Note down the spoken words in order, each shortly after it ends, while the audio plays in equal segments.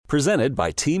Presented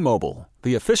by T-Mobile,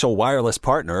 the official wireless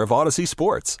partner of Odyssey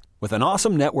Sports. With an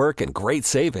awesome network and great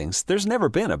savings, there's never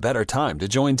been a better time to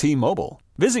join T-Mobile.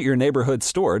 Visit your neighborhood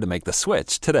store to make the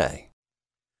switch today.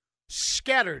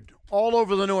 Scattered all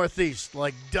over the Northeast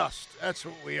like dust. That's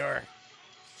what we are.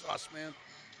 Sauce, man.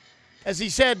 As he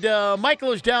said,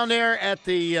 Michael is down there at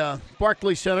the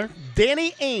Barclays Center.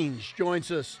 Danny Ainge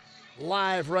joins us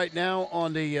live right now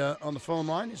on the phone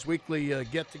line, his weekly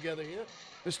get-together here.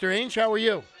 Mr. Ainge, how are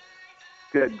you?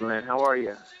 Good, Glenn. How are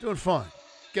you? Doing fine.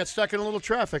 Got stuck in a little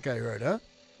traffic, I heard, huh?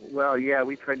 Well, yeah,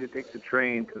 we tried to take the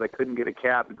train because I couldn't get a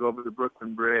cab to go over the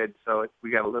Brooklyn Bridge, so we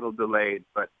got a little delayed,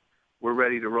 but we're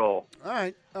ready to roll. All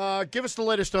right. Give us the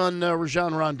latest on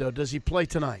Rajon Rondo. Does he play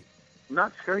tonight? I'm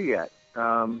not sure yet.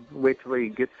 Wait till he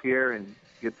gets here and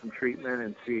get some treatment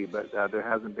and see, but there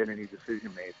hasn't been any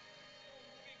decision made.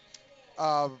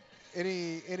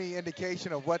 Any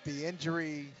indication of what the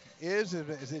injury is?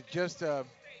 Is it just a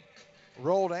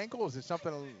rolled ankle? Is it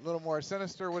something a little more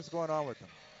sinister? What's going on with him?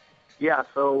 Yeah,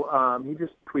 so he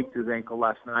just tweaked his ankle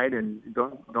last night, and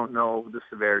don't know the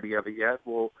severity of it yet.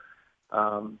 We'll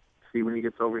see when he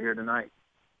gets over here tonight.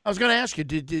 I was going to ask you,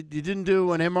 you didn't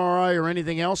do an MRI or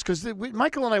anything else? Because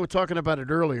Michael and I were talking about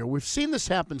it earlier. We've seen this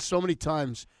happen so many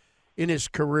times in his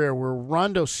career where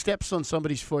Rondo steps on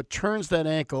somebody's foot, turns that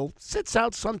ankle, sits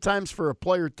out sometimes for a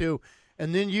play or two,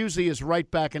 and then usually is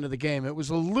right back into the game. It was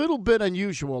a little bit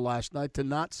unusual last night to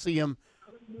not see him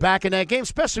back in that game,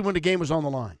 especially when the game was on the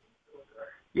line.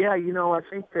 Yeah, I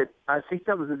think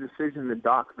that was a decision that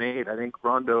Doc made. I think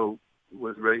Rondo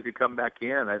was ready to come back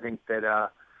in. I think that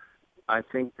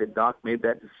Doc made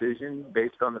that decision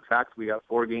based on the fact we got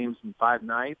 4 games in 5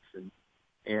 nights,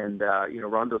 and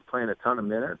Rondo's playing a ton of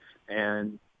minutes,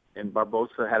 and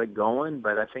Barbosa had it going.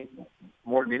 But I think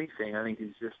more than anything, I think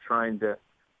he's just trying to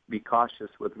be cautious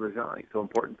with Rajon. He's so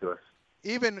important to us.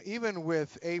 Even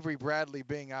with Avery Bradley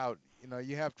being out,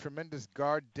 you have tremendous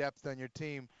guard depth on your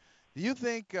team. Do you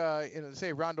think,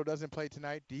 say Rondo doesn't play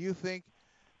tonight, do you think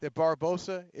that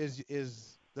Barbosa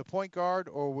is the point guard,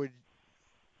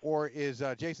 or is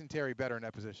Jason Terry better in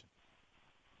that position?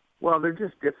 Well, they're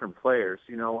just different players.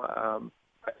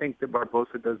 I think that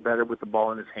Barbosa does better with the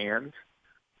ball in his hands,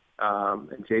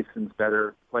 and Jason's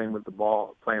better playing with the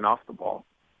ball, playing off the ball.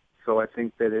 So I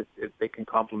think that they can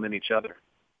complement each other.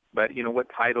 But, what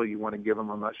title you want to give them,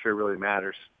 I'm not sure really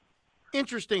matters.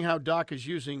 Interesting how Doc is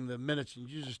using the minutes, and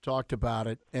you just talked about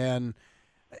it. And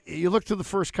you look through the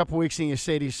first couple weeks and you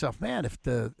say to yourself, man, if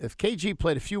KG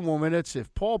played a few more minutes,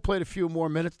 if Paul played a few more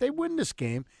minutes, they win this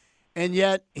game. And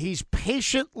yet he's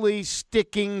patiently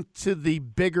sticking to the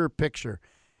bigger picture.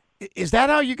 Is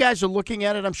that how you guys are looking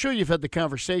at it? I'm sure you've had the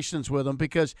conversations with him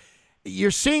because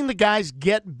you're seeing the guys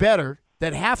get better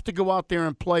that have to go out there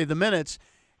and play the minutes,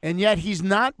 and yet he's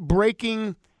not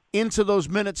breaking into those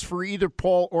minutes for either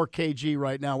Paul or KG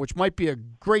right now, which might be a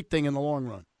great thing in the long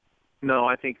run. No,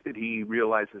 I think that he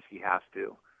realizes he has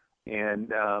to.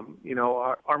 And,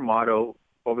 our motto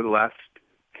over the last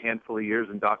handful of years,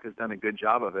 and Doc has done a good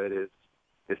job of it,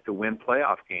 is to win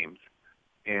playoff games.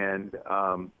 And,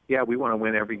 we want to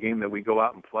win every game that we go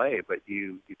out and play, but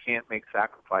you can't make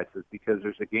sacrifices because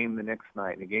there's a game the next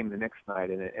night and a game the next night,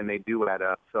 and they do add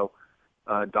up. So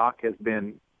Doc has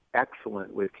been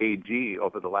excellent with KG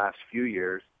over the last few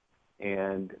years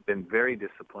and been very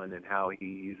disciplined in how he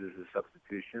uses his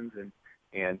substitutions.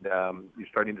 And you're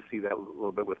starting to see that a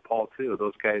little bit with Paul, too.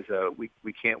 Those guys,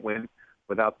 we can't win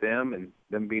without them and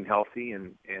them being healthy,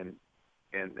 and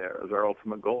our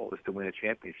ultimate goal is to win a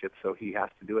championship. So he has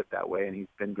to do it that way, and he's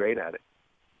been great at it.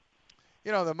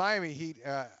 The Miami Heat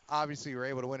obviously were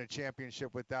able to win a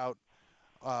championship without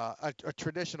a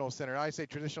traditional center. I say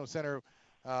traditional center,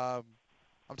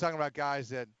 I'm talking about guys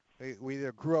that we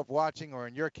either grew up watching or,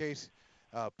 in your case,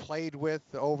 played with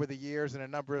over the years in a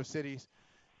number of cities.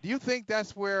 Do you think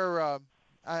that's where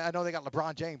I know they got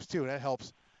LeBron James, too. That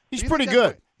helps. He's pretty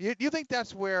good. Do you think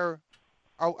that's where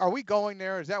are we going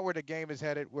there? Is that where the game is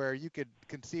headed, where you could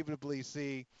conceivably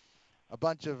see a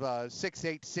bunch of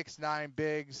 6'8", 6'9"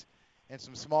 bigs and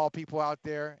some small people out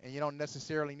there, and you don't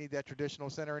necessarily need that traditional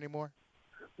center anymore?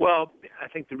 Well, I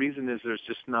think the reason is there's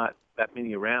just not that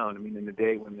many around. I mean, in the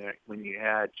day when you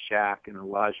had Shaq and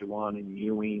Olajuwon and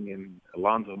Ewing and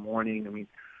Alonzo Mourning, I mean,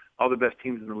 all the best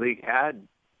teams in the league had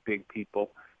big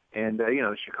people. And,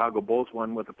 the Chicago Bulls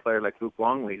won with a player like Luke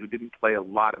Longley, who didn't play a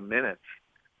lot of minutes,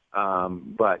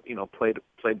 but,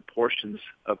 played portions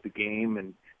of the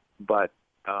game. But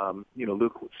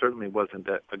Luke certainly wasn't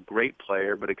a great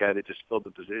player, but a guy that just filled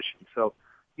the position. So,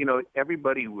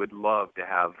 everybody would love to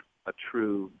have a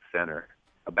true center,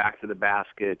 a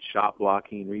back-to-the-basket, shot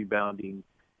blocking, rebounding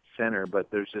center,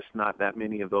 but there's just not that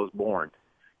many of those born.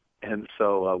 And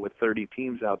so with 30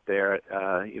 teams out there,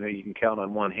 you can count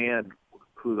on one hand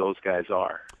who those guys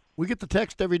are. We get the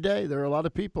text every day. There are a lot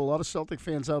of people, a lot of Celtic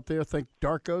fans out there think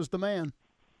Darko's the man.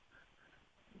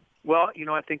 Well,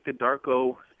 I think that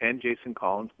Darko and Jason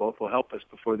Collins both will help us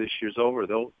before this year's over.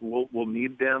 We'll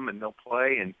need them, and they'll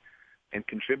play and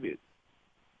contribute.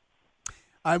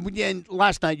 And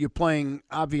last night you're playing,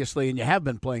 obviously, and you have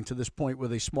been playing to this point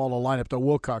with a smaller lineup. Though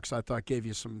Wilcox, I thought, gave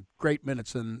you some great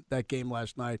minutes in that game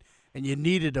last night, and you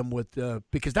needed him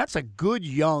because that's a good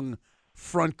young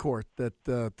front court that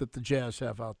the Jazz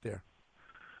have out there.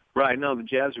 Right. No, the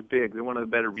Jazz are big. They're one of the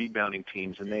better rebounding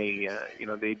teams, and they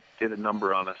did a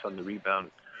number on us on the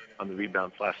rebounds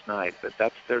last night. But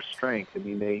that's their strength. I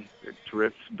mean, they're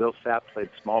terrific. Bill Sapp played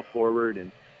small forward,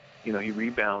 and he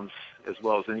rebounds as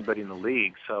well as anybody in the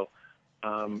league. So,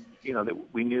 that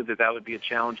we knew that would be a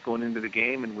challenge going into the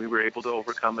game, and we were able to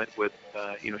overcome it with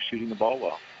shooting the ball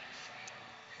well.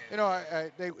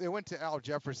 They went to Al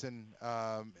Jefferson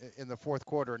in the fourth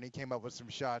quarter, and he came up with some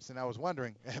shots. And I was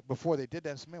wondering before they did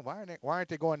that, I said, man, why aren't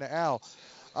they going to Al?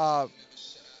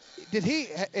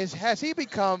 Has he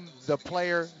become the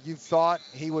player you thought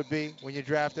he would be when you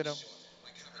drafted him?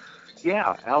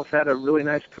 Yeah, Al's had a really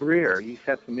nice career. He's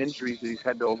had some injuries that he's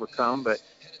had to overcome, but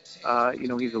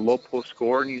he's a low post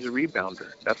scorer and he's a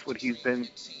rebounder. That's what he's been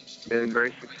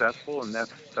very successful, and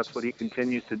that's what he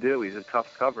continues to do. He's a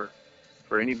tough cover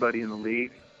for anybody in the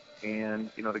league, and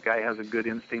the guy has a good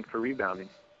instinct for rebounding.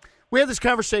 We had this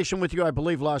conversation with you, I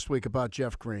believe, last week about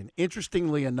Jeff Green.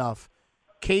 Interestingly enough,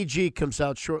 KG comes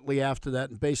out shortly after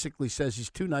that and basically says he's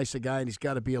too nice a guy and he's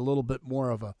got to be a little bit more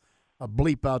of a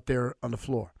bleep out there on the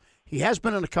floor. He has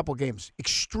been in a couple games,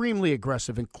 extremely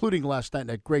aggressive, including last night,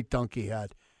 that great dunk he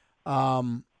had.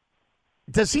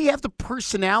 Does he have the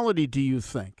personality, do you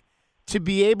think, to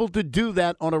be able to do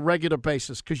that on a regular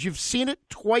basis? Because you've seen it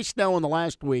twice now in the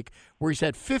last week where he's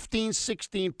had 15,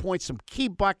 16 points, some key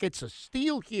buckets, a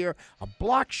steal here, a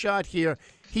block shot here.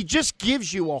 He just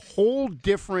gives you a whole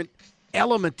different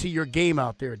element to your game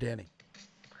out there, Danny.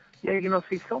 Yeah,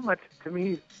 so much, to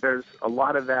me, there's a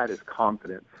lot of that is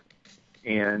confidence.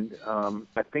 And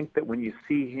I think that when you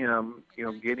see him,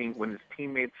 when his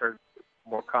teammates are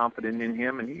more confident in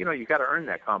him, and, you got to earn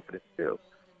that confidence too.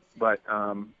 But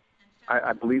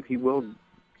I believe he will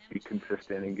be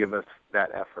consistent and give us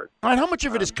that effort. All right, how much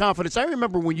of it is confidence? I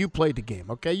remember when you played the game,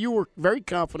 okay? You were a very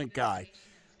confident guy.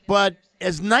 But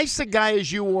as nice a guy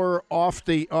as you were off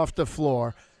the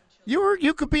floor,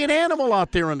 you could be an animal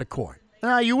out there on the court.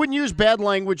 You wouldn't use bad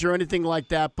language or anything like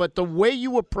that, but the way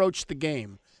you approached the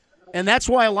game, and that's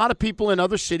why a lot of people in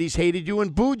other cities hated you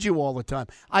and booed you all the time.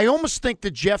 I almost think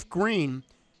that Jeff Green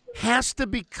has to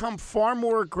become far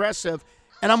more aggressive,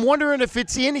 and I'm wondering if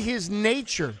it's in his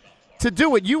nature to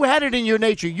do it. You had it in your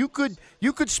nature. You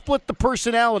could split the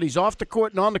personalities off the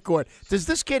court and on the court. Does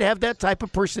this kid have that type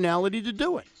of personality to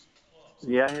do it?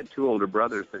 Yeah, I had two older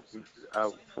brothers that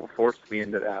forced me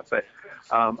into that. But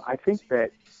I think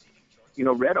that,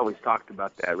 Red always talked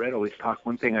about that. Red always talked.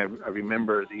 One thing I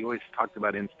remember, he always talked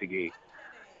about instigate.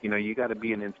 You got to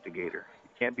be an instigator. You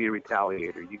can't be a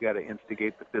retaliator. You got to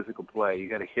instigate the physical play. You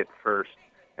got to hit first.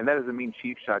 And that doesn't mean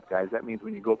cheap shot, guys. That means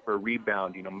when you go for a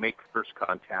rebound, make first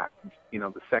contact.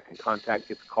 The second contact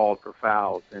gets called for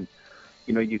fouls. And,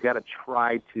 you got to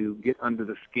try to get under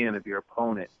the skin of your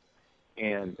opponent.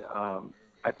 And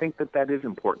I think that is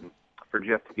important for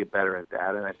Jeff to get better at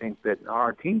that. And I think that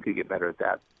our team could get better at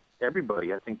that.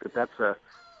 Everybody. I think that's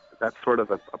sort of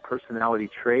a personality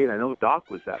trait. I know Doc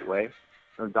was that way.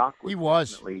 Doc was. He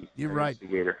was. You're right.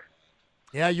 Instigator.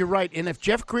 Yeah, you're right. And if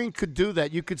Jeff Green could do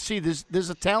that, you could see there's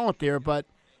a talent there. But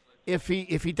if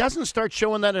he doesn't start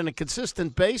showing that on a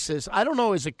consistent basis, I don't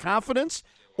know, is it confidence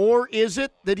or is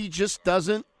it that he just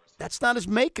doesn't – that's not his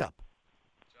makeup?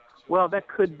 Well, that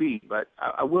could be. But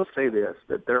I will say this,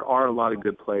 that there are a lot of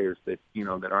good players that,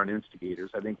 that aren't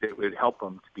instigators. I think that it would help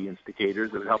them to be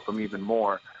instigators. It would help them even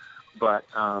more. But,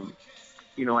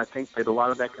 I think that a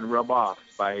lot of that can rub off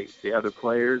by the other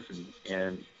players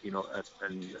and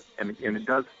it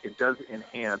does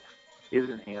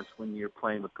enhance when you're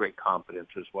playing with great confidence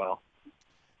as well.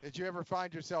 Did you ever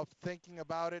find yourself thinking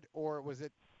about it, or was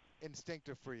it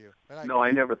instinctive for you? No,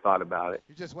 I never thought about it.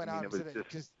 You just went out it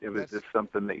was just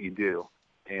something that you do.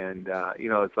 And,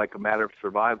 it's like a matter of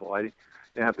survival. I didn't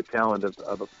have the talent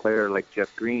of a player like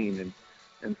Jeff Green.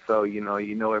 And so,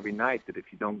 every night that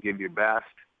if you don't give your best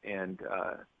and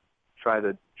try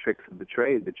the tricks of the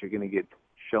trade that you're going to get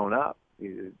shown up.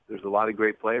 There's a lot of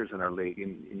great players in our league,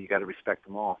 and you got to respect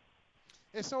them all.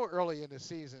 It's so early in the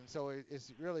season, so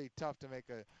it's really tough to make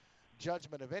a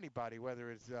judgment of anybody,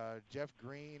 whether it's Jeff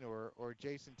Green or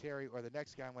Jason Terry or the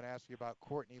next guy I'm going to ask you about,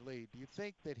 Courtney Lee, do you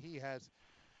think that he has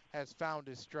found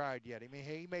his stride yet? I mean,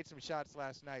 he made some shots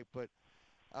last night, but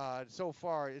so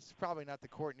far it's probably not the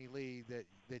Courtney Lee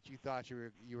that you thought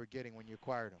you were getting when you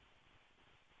acquired him.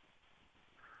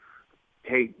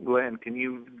 Hey, Glenn, can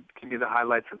you give me the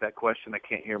highlights of that question? I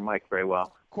can't hear Mike very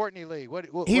well. Courtney Lee. What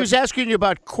he was asking you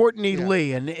about Courtney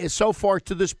Lee, and so far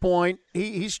to this point,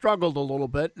 he struggled a little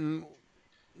bit. And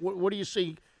what do you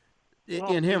see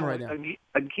in him right now?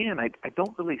 Again, I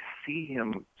don't really see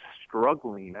him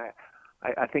struggling.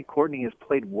 I think Courtney has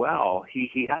played well.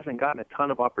 He hasn't gotten a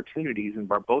ton of opportunities, and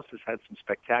Barbosa's had some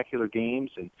spectacular games,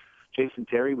 and Jason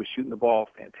Terry was shooting the ball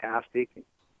fantastic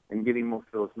and getting most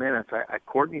of those minutes.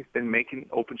 Courtney's been making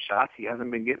open shots. He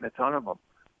hasn't been getting a ton of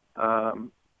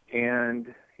them.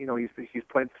 And he's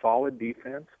played solid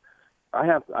defense. I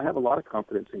have a lot of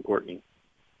confidence in Courtney.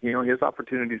 His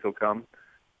opportunities will come.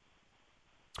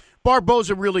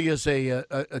 Barbosa really is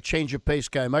a change of pace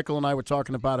guy. Michael and I were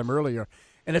talking about him earlier,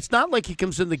 and it's not like he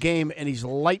comes in the game and he's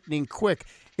lightning quick.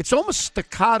 It's almost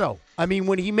staccato. I mean,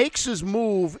 when he makes his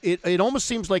move, it almost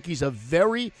seems like he's a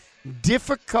very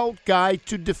difficult guy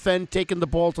to defend taking the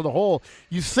ball to the hole.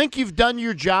 You think you've done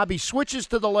your job. He switches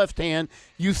to the left hand.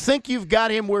 You think you've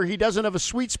got him where he doesn't have a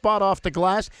sweet spot off the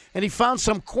glass, and he found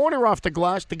some corner off the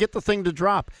glass to get the thing to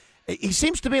drop. He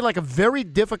seems to me like a very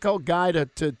difficult guy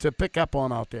to pick up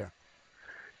on out there.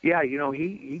 Yeah,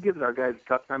 he gives our guys a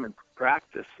tough time in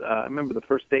practice. I remember the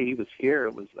first day he was here,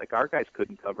 it was like our guys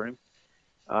couldn't cover him.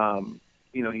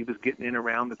 He was getting in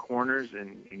around the corners,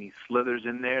 and he slithers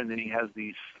in there, and then he has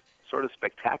these sort of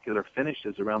spectacular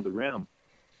finishes around the rim.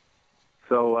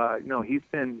 So, he's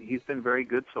been very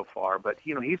good so far. But,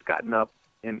 he's gotten up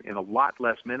in a lot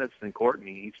less minutes than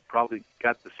Courtney. He's probably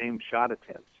got the same shot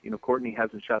attempts. Courtney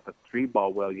hasn't shot the three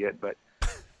ball well yet, but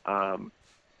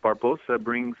Barbosa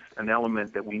brings an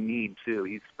element that we need, too.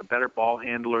 He's a better ball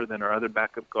handler than our other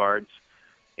backup guards.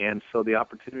 And so the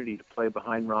opportunity to play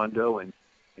behind Rondo and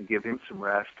give him some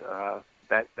rest,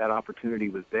 that opportunity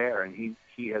was there, and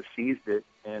he has seized it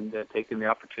and taken the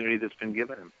opportunity that's been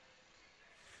given him.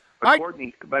 But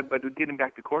Courtney, but getting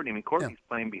back to Courtney, I mean, Courtney's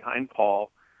playing behind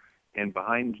Paul and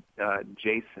behind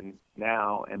Jason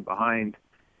now and behind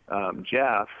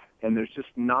Jeff, and there's just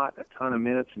not a ton of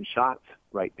minutes and shots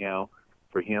right now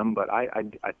for him. But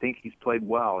I think he's played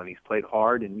well, and he's played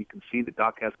hard, and you can see that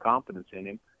Doc has confidence in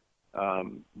him.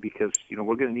 Because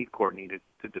we're going to need Courtney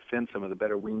to defend some of the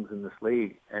better wings in this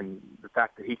league, and the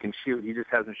fact that he can shoot, he just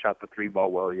hasn't shot the three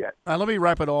ball well yet. Let me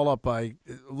wrap it all up by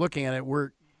looking at it.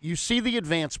 Where you see the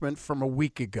advancement from a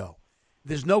week ago.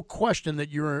 There's no question that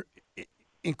you're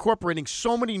incorporating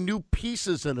so many new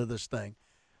pieces into this thing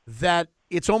that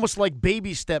it's almost like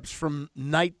baby steps from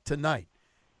night to night.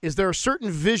 Is there a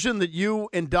certain vision that you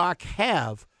and Doc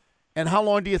have, and how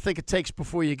long do you think it takes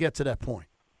before you get to that point?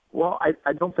 Well,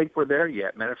 I don't think we're there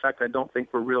yet. Matter of fact, I don't think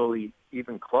we're really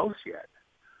even close yet.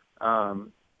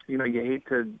 You hate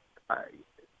to,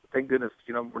 thank goodness,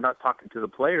 we're not talking to the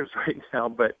players right now,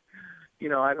 but,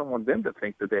 I don't want them to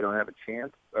think that they don't have a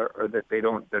chance or that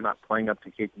they're not playing up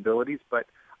to capabilities. But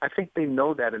I think they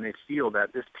know that, and they feel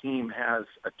that this team has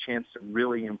a chance to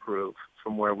really improve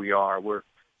from where we are. We're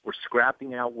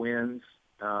scrapping out wins,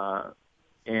 but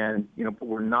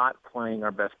we're not playing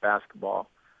our best basketball.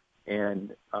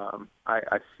 And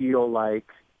I feel like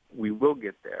we will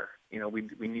get there.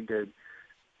 We need to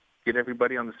get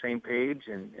everybody on the same page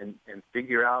and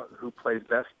figure out who plays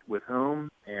best with whom.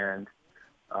 And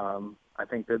I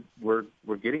think that we're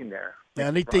getting there. Yeah,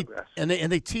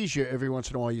 and they tease you every once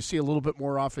in a while. You see a little bit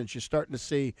more offense. You're starting to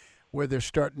see where they're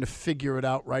starting to figure it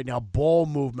out right now. Ball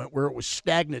movement, where it was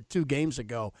stagnant 2 games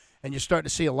ago, and you're starting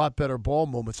to see a lot better ball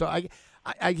movement. So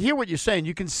I hear what you're saying.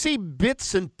 You can see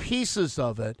bits and pieces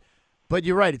of it. But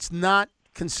you're right. It's not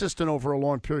consistent over a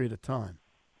long period of time.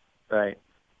 Right.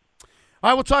 All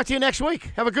right, we'll talk to you next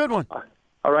week. Have a good one.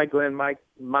 All right, Glenn. Mike,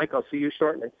 I'll see you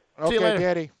shortly. Okay, see you later.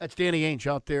 Daddy. That's Danny Ainge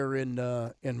out there in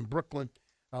Brooklyn.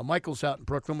 Michael's out in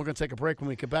Brooklyn. We're going to take a break. When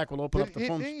we get back, we'll open up the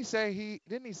phones. Didn't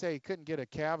he say he couldn't get a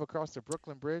cab across the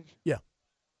Brooklyn Bridge? Yeah.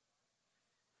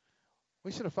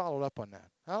 We should have followed up on that.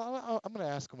 I'm going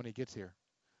to ask him when he gets here.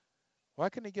 Why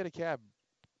couldn't he get a cab?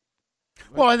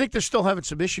 Well, I think they're still having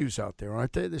some issues out there,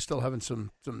 aren't they? They're still having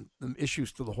some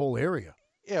issues to the whole area.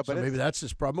 Yeah, but so maybe that's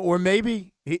his problem, or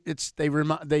maybe they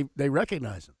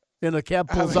recognize him. And the cab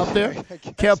pulls up there.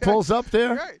 Cab pulls up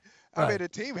there. Right. I mean, the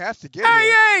team has to get here.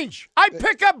 Hey, Ainge, I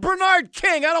pick up Bernard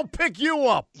King. I don't pick you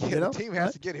up. Yeah, the team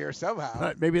has to get here somehow.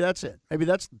 Right, maybe that's it. Maybe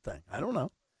that's the thing. I don't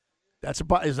know.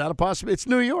 Is that a possibility? It's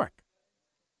New York.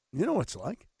 You know what it's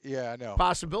like. Yeah, I know.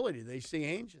 Possibility. They see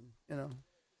Ainge and,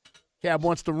 Cab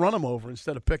wants to run him over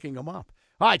instead of picking him up.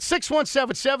 All right,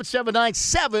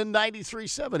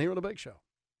 617-779-7937 here on The Big Show.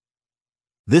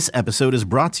 This episode is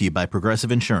brought to you by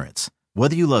Progressive Insurance.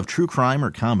 Whether you love true crime or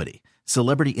comedy,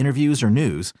 celebrity interviews or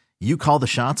news, you call the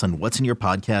shots on what's in your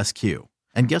podcast queue.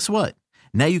 And guess what?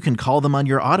 Now you can call them on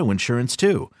your auto insurance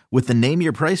too with the Name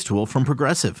Your Price tool from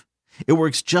Progressive. It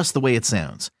works just the way it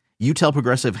sounds. You tell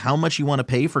Progressive how much you want to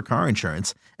pay for car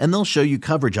insurance, and they'll show you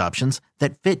coverage options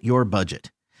that fit your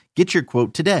budget. Get your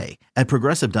quote today at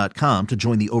Progressive.com to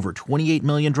join the over 28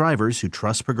 million drivers who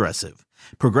trust Progressive.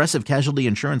 Progressive Casualty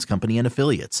Insurance Company and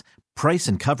Affiliates. Price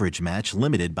and coverage match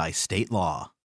limited by state law.